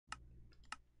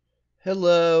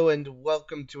Hello and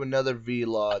welcome to another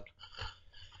vlog.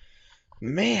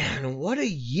 Man, what a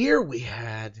year we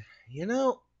had. You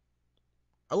know,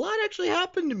 a lot actually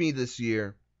happened to me this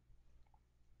year.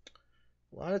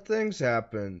 A lot of things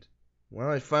happened. Well,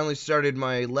 I finally started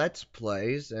my Let's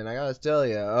Plays, and I gotta tell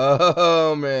you,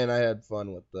 oh man, I had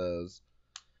fun with those.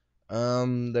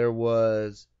 There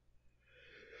was.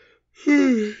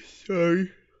 Sorry, a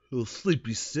little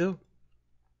sleepy still.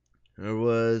 There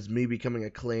was me becoming a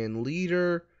clan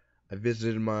leader. I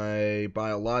visited my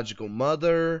biological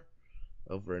mother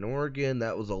over in Oregon.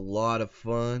 That was a lot of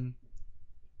fun.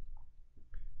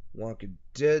 Walking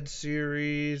Dead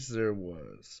series. There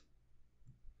was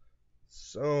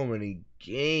so many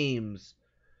games.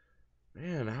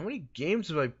 Man, how many games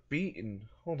have I beaten?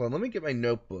 Hold on, let me get my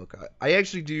notebook. I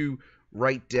actually do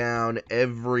write down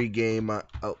every game.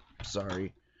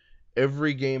 Sorry.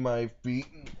 Every game I've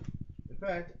beaten. In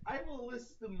fact, I will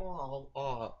list them all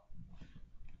off.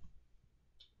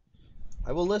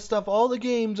 I will list off all the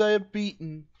games I have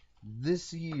beaten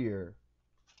this year.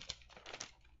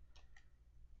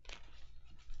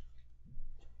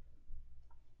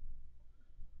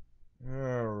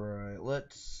 Alright,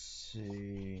 let's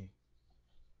see.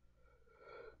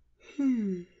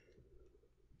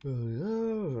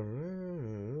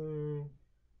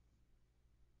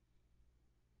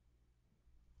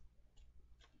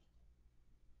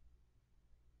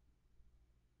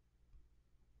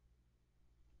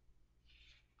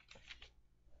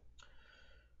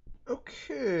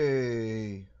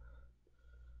 Okay.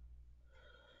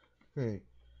 Hey.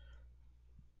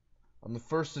 On the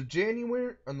 1st of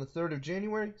January, on the 3rd of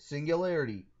January,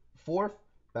 Singularity. 4th,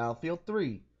 Battlefield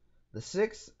 3. The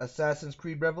 6th, Assassin's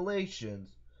Creed Revelations.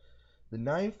 The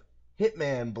 9th,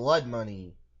 Hitman Blood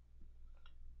Money.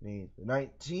 The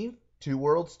 19th, Two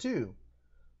Worlds 2.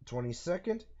 The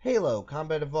 22nd, Halo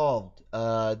Combat Evolved.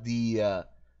 The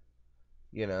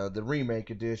remake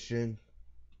edition.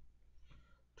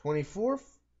 24th,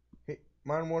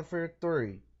 Modern Warfare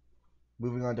 3.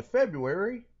 Moving on to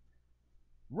February,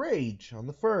 Rage on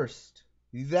the 1st.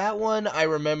 That one, I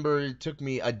remember it took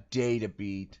me a day to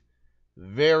beat.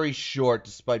 Very short,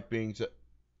 despite being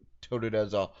touted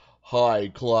as a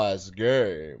high-class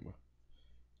game.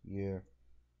 Yeah.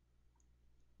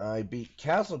 I beat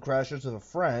Castle Crashers with a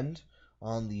friend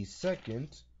on the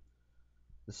 2nd.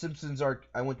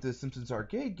 I went to the Simpsons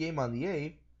arcade game on the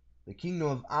 8th. The Kingdom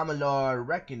of Amalur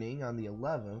Reckoning on the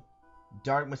 11th.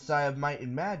 Dark Messiah of Might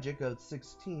and Magic on the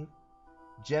 16th.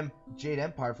 Jade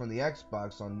Empire from the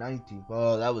Xbox on 19th.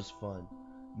 Oh, that was fun.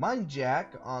 Mind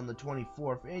Jack on the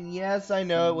 24th. And yes, I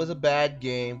know it was a bad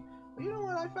game. But you know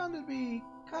what? I found it to be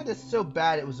kind of so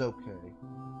bad it was okay.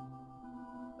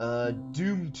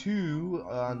 Doom 2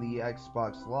 on the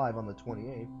Xbox Live on the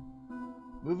 28th.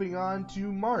 Moving on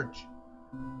to March.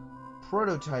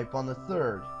 Prototype on the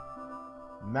 3rd.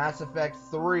 Mass Effect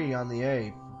 3 on the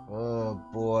 8th. Oh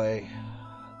boy.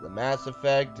 The Mass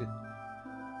Effect.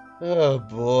 Oh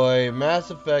boy.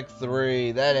 Mass Effect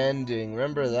 3. That ending.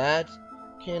 Remember that?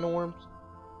 Can of worms?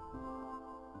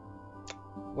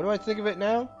 What do I think of it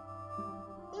now?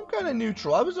 I'm kind of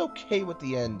neutral. I was okay with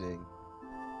the ending.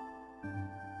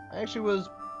 I actually was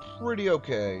pretty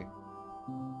okay.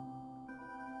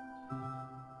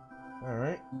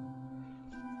 Alright.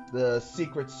 The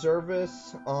Secret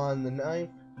Service on the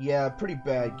 9th. Yeah, pretty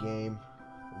bad game.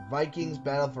 Vikings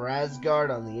Battle for Asgard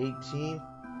on the 18th.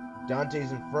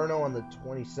 Dante's Inferno on the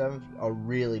 27th. A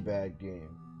really bad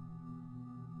game.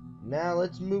 Now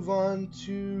let's move on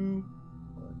to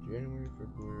January,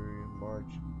 February,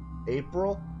 March,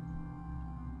 April.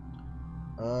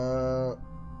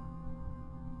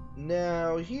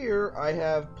 Now here I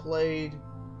have played.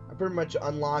 I pretty much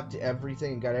unlocked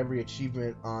everything and got every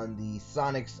achievement on the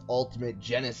Sonic's Ultimate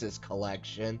Genesis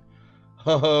collection.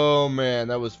 Oh man,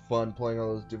 that was fun playing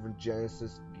all those different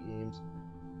Genesis games.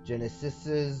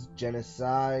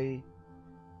 Genocide.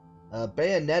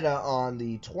 Bayonetta on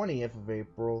the 20th of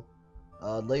April.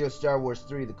 Lego Star Wars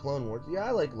 3, The Clone Wars. Yeah,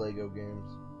 I like Lego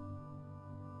games.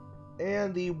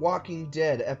 And The Walking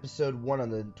Dead, Episode 1 on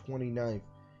the 29th.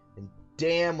 And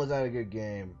damn, was that a good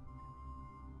game.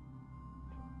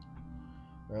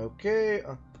 Okay.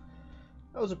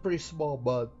 That was a pretty small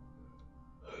bud.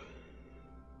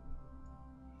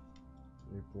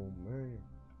 April, May.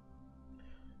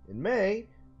 In May,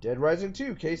 Dead Rising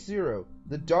 2, Case Zero.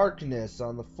 The Darkness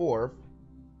on the 4th.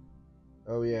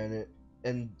 Oh yeah,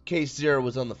 and Case Zero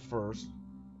was on the 1st.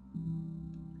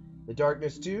 The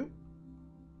Darkness 2.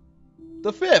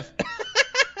 The 5th.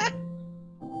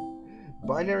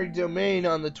 Binary Domain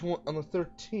on the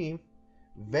 13th.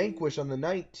 Vanquish on the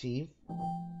 19th.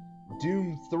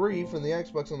 Doom 3 from the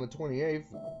Xbox on the 28th.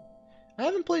 I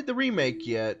haven't played the remake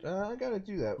yet. I gotta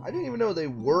do that. I didn't even know they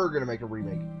were gonna make a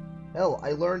remake. Hell,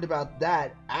 I learned about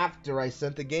that after I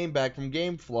sent the game back from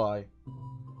GameFly.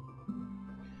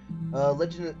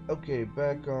 Okay,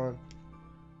 back on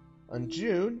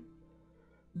June.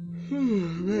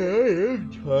 Man, I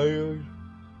am tired.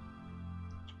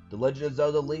 The Legend of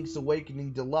Zelda Link's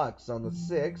Awakening Deluxe on the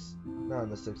 6th. Not on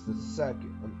the 6th, the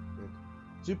 2nd.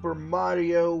 Super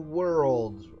Mario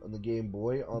World on the Game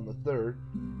Boy on the 3rd.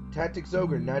 Tactics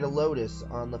Ogre Night of Lotus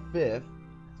on the 5th.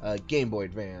 Game Boy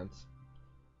Advance.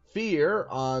 Fear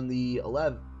on the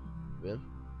 11th.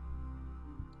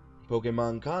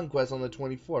 Pokemon Conquest on the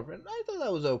 24th. And I thought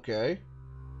that was okay.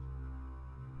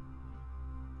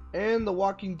 And The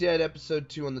Walking Dead Episode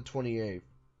 2 on the 28th.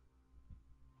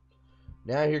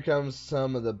 Now here comes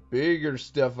some of the bigger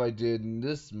stuff I did in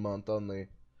this month on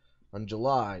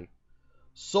July.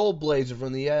 Soul Blazer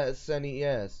from the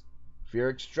SNES.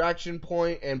 Fear Extraction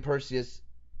Point and Perseus,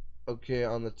 okay,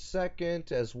 on the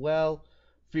 2nd as well.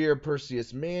 Fear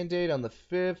Perseus Mandate on the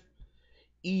 5th.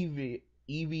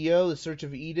 EVO, The Search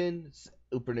of Eden,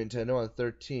 Super Nintendo on the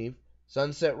 13th.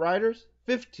 Sunset Riders,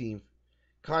 15th.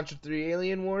 Contra 3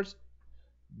 Alien Wars,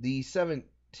 the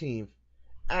 17th.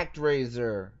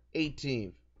 ActRaiser,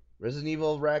 18th. Resident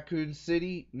Evil Raccoon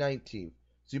City, 19th.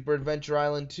 Super Adventure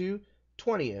Island 2,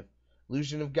 20th.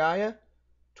 Illusion of Gaia,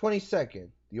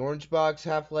 22nd. The Orange Box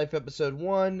Half-Life Episode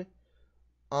 1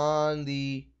 on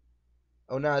the...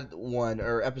 Oh, not 1,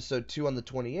 or Episode 2 on the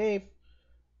 28th.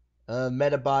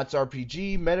 Metabots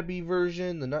RPG, Metabee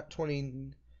version, the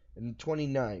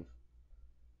 29th.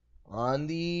 On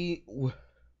the...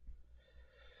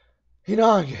 In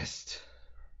August...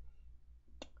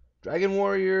 Dragon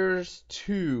Warriors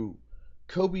 2,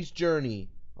 Kobe's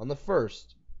Journey on the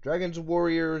 1st. Dragon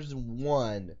Warriors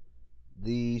 1,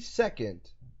 the 2nd.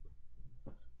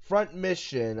 Front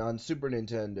Mission on Super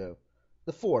Nintendo,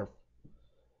 the 4th.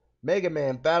 Mega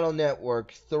Man Battle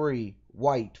Network 3,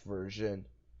 White version,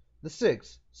 the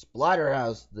 6th.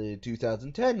 Splatterhouse, the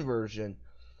 2010 version,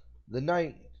 the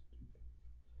 9th.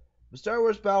 Star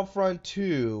Wars Battlefront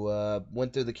 2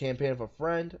 went through the campaign of a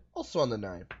friend, also on the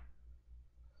 9th.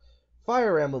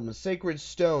 Fire Emblem Sacred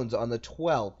Stones on the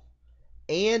 12th.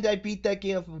 And I beat that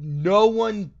game with no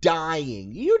one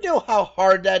dying. You know how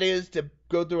hard that is to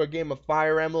go through a game of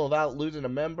Fire Emblem without losing a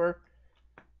member?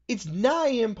 It's nigh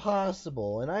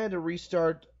impossible, and I had to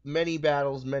restart many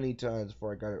battles many times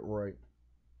before I got it right.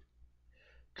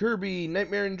 Kirby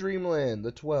Nightmare in Dreamland,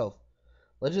 the 12th.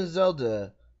 Legend of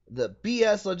Zelda, the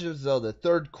BS Legend of Zelda,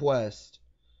 3rd Quest.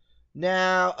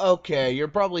 Now, okay, you're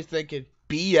probably thinking,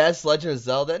 BS Legend of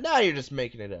Zelda? Now you're just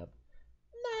making it up.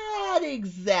 Not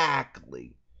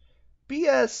exactly.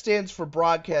 BS stands for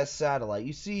Broadcast Satellite.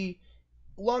 You see,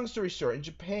 long story short, in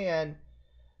Japan,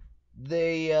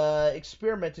 they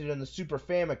experimented on the Super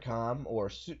Famicom, or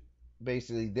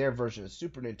basically their version of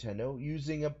Super Nintendo,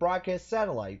 using a broadcast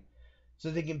satellite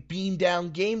so they can beam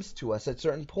down games to us at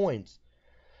certain points.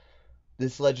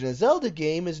 This Legend of Zelda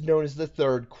game is known as the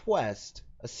 3rd Quest.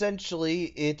 Essentially,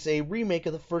 it's a remake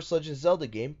of the first Legend of Zelda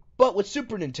game, but with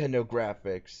Super Nintendo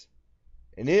graphics.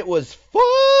 And it was fun!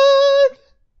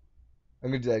 I'm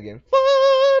gonna do that again.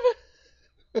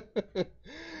 Fun!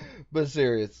 But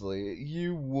seriously,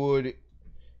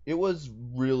 it was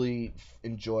really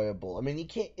enjoyable. I mean,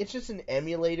 it's just an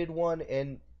emulated one,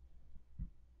 and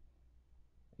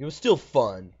it was still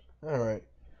fun. Alright.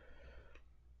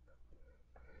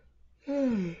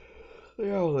 Yeah,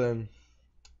 then.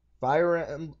 Fire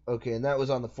Emblem, okay, and that was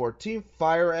on the 14th.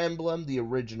 Fire Emblem, the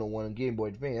original one on Game Boy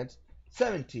Advance,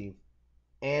 17th.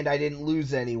 And I didn't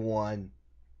lose anyone.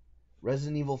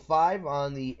 Resident Evil 5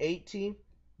 on the 18th.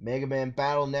 Mega Man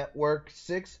Battle Network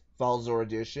 6, Falzor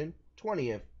Edition,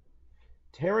 20th.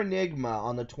 Terranigma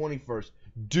on the 21st.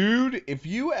 Dude, if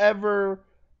you ever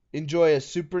enjoy a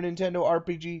Super Nintendo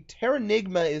RPG,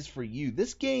 Terranigma is for you.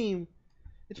 This game,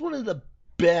 it's one of the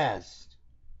best.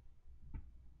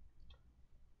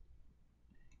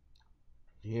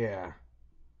 Yeah.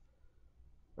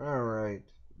 Alright.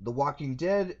 The Walking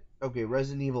Dead. Okay,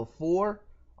 Resident Evil 4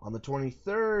 on the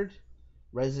 23rd.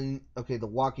 The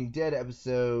Walking Dead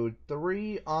Episode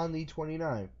 3 on the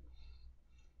 29th.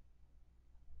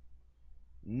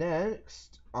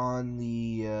 Next,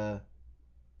 on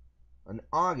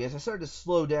August, I started to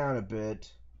slow down a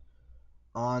bit.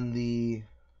 I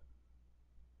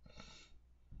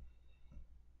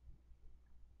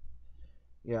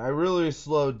really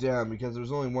slowed down because there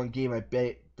was only one game I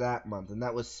beat that month, and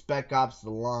that was Spec Ops: The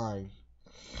Line.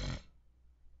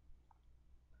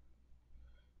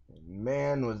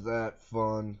 Man, was that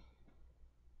fun.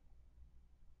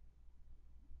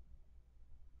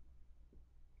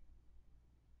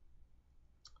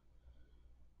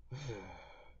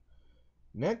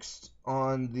 Next,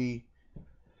 in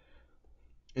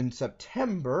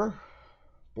September,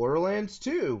 Borderlands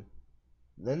 2.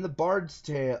 Then the Bard's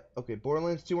Tale. Okay,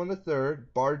 Borderlands 2 on the 3rd,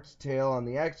 Bard's Tale on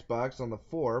the Xbox on the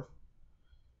 4th.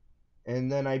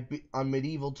 And then on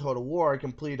Medieval Total War, I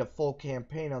completed a full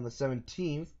campaign on the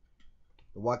 17th.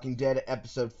 The Walking Dead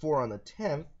Episode 4 on the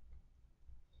 10th.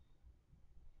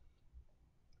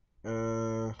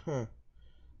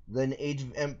 Then Age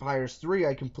of Empires 3,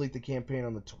 I complete the campaign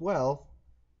on the 12th.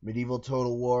 Medieval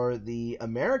Total War, the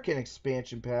American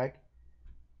expansion pack,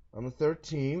 on the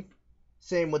 13th.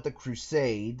 Same with the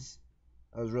Crusades.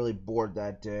 I was really bored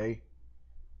that day.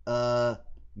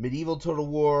 Medieval Total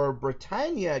War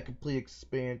Britannia, complete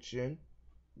expansion.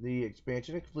 I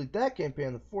complete that campaign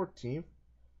on the 14th.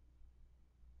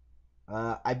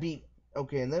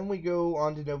 Okay, and then we go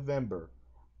on to November.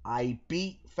 I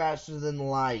beat Faster Than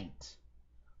Light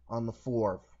on the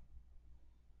 4th.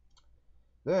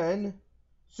 Then,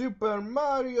 Super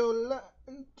Mario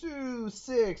Land 2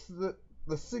 6,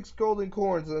 the 6 Golden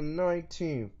Corns on the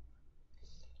 19th.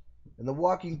 And The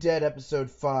Walking Dead Episode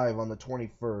 5 on the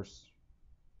 21st.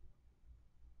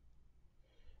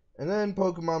 And then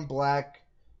Pokemon Black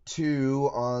 2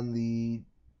 on the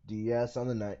DS on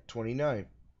the 29th.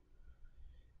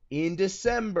 In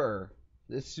December,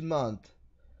 this month,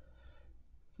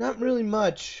 not really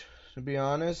much, to be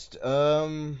honest.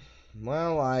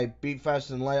 Well, I beat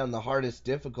Faster Than Light on the hardest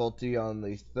difficulty on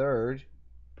the 3rd.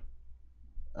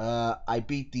 I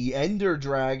beat the Ender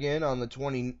Dragon on the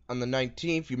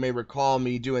 19th. You may recall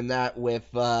me doing that with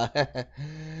my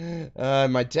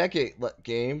Tekkit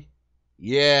game.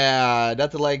 Yeah,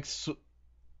 nothing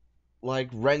like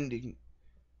rending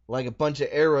like a bunch of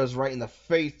arrows right in the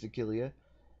face to kill you.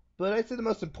 But I'd say the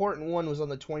most important one was on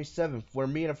the 27th, where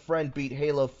me and a friend beat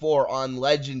Halo 4 on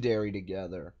Legendary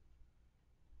together.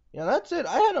 Yeah, that's it.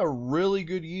 I had a really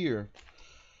good year.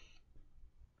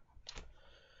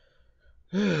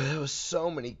 There was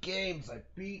so many games I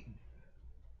beat.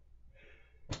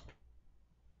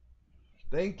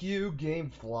 Thank you,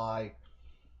 Gamefly.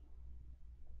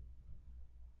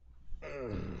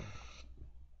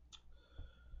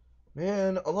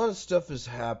 Man, a lot of stuff has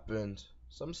happened.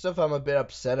 Some stuff I'm a bit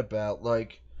upset about,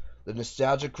 like the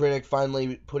Nostalgia Critic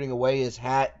finally putting away his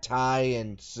hat, tie,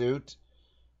 and suit.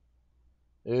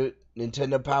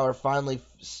 Nintendo Power finally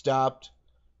is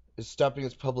stopping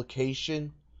its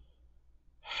publication.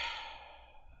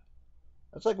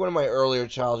 That's like one of my earlier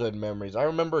childhood memories. I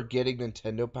remember getting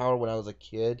Nintendo Power when I was a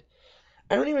kid.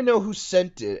 I don't even know who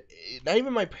sent it. Not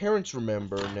even my parents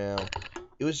remember now.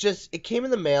 It came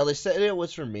in the mail. They said it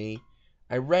was for me.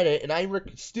 I read it, and I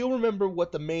still remember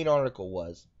what the main article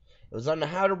was. It was on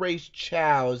how to raise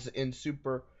chows in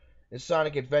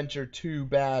Sonic Adventure 2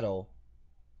 Battle.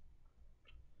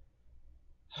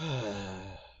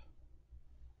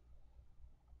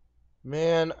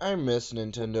 Man, I miss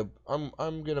Nintendo.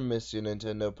 I'm gonna miss you,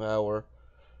 Nintendo Power.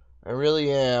 I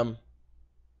really am.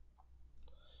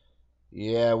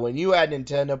 Yeah, when you had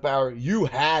Nintendo Power, you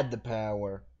had the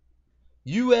power.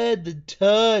 You had the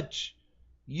touch.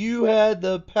 You had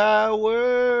the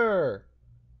power.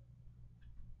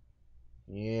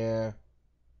 Yeah.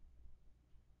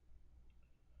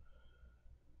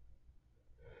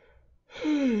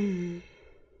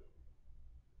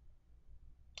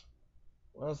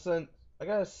 Well, son, I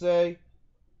gotta say,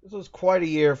 this was quite a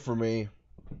year for me.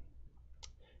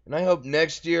 And I hope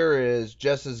next year is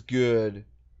just as good.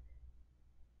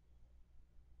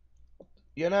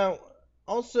 You know,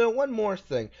 also, one more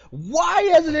thing. Why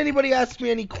hasn't anybody asked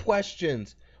me any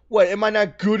questions? What, am I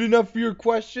not good enough for your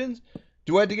questions?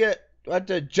 Do I have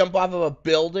to jump off of a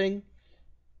building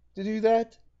to do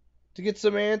that? To get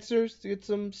some answers? To get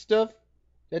some stuff? Do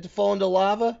I have to fall into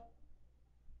lava?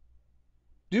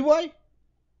 Do I?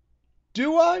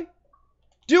 Do I?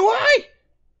 Do I?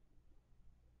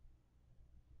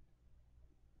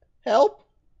 Help?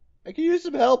 I can use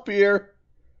some help here.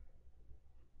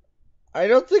 I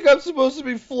don't think I'm supposed to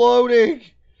be floating.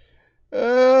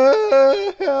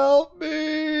 Help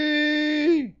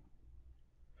me.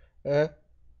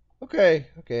 Okay.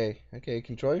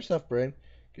 Control yourself, Brain.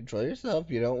 Control yourself.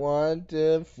 You don't want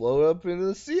to float up into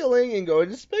the ceiling and go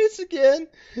into space again.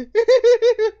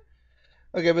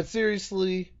 Okay, but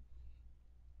seriously,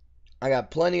 I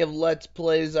got plenty of Let's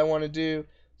Plays I want to do.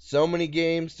 So many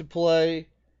games to play.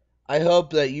 I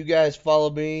hope that you guys follow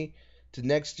me to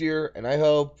next year, and I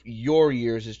hope your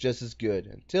years is just as good.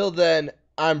 Until then,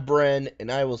 I'm Bren,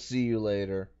 and I will see you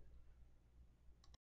later.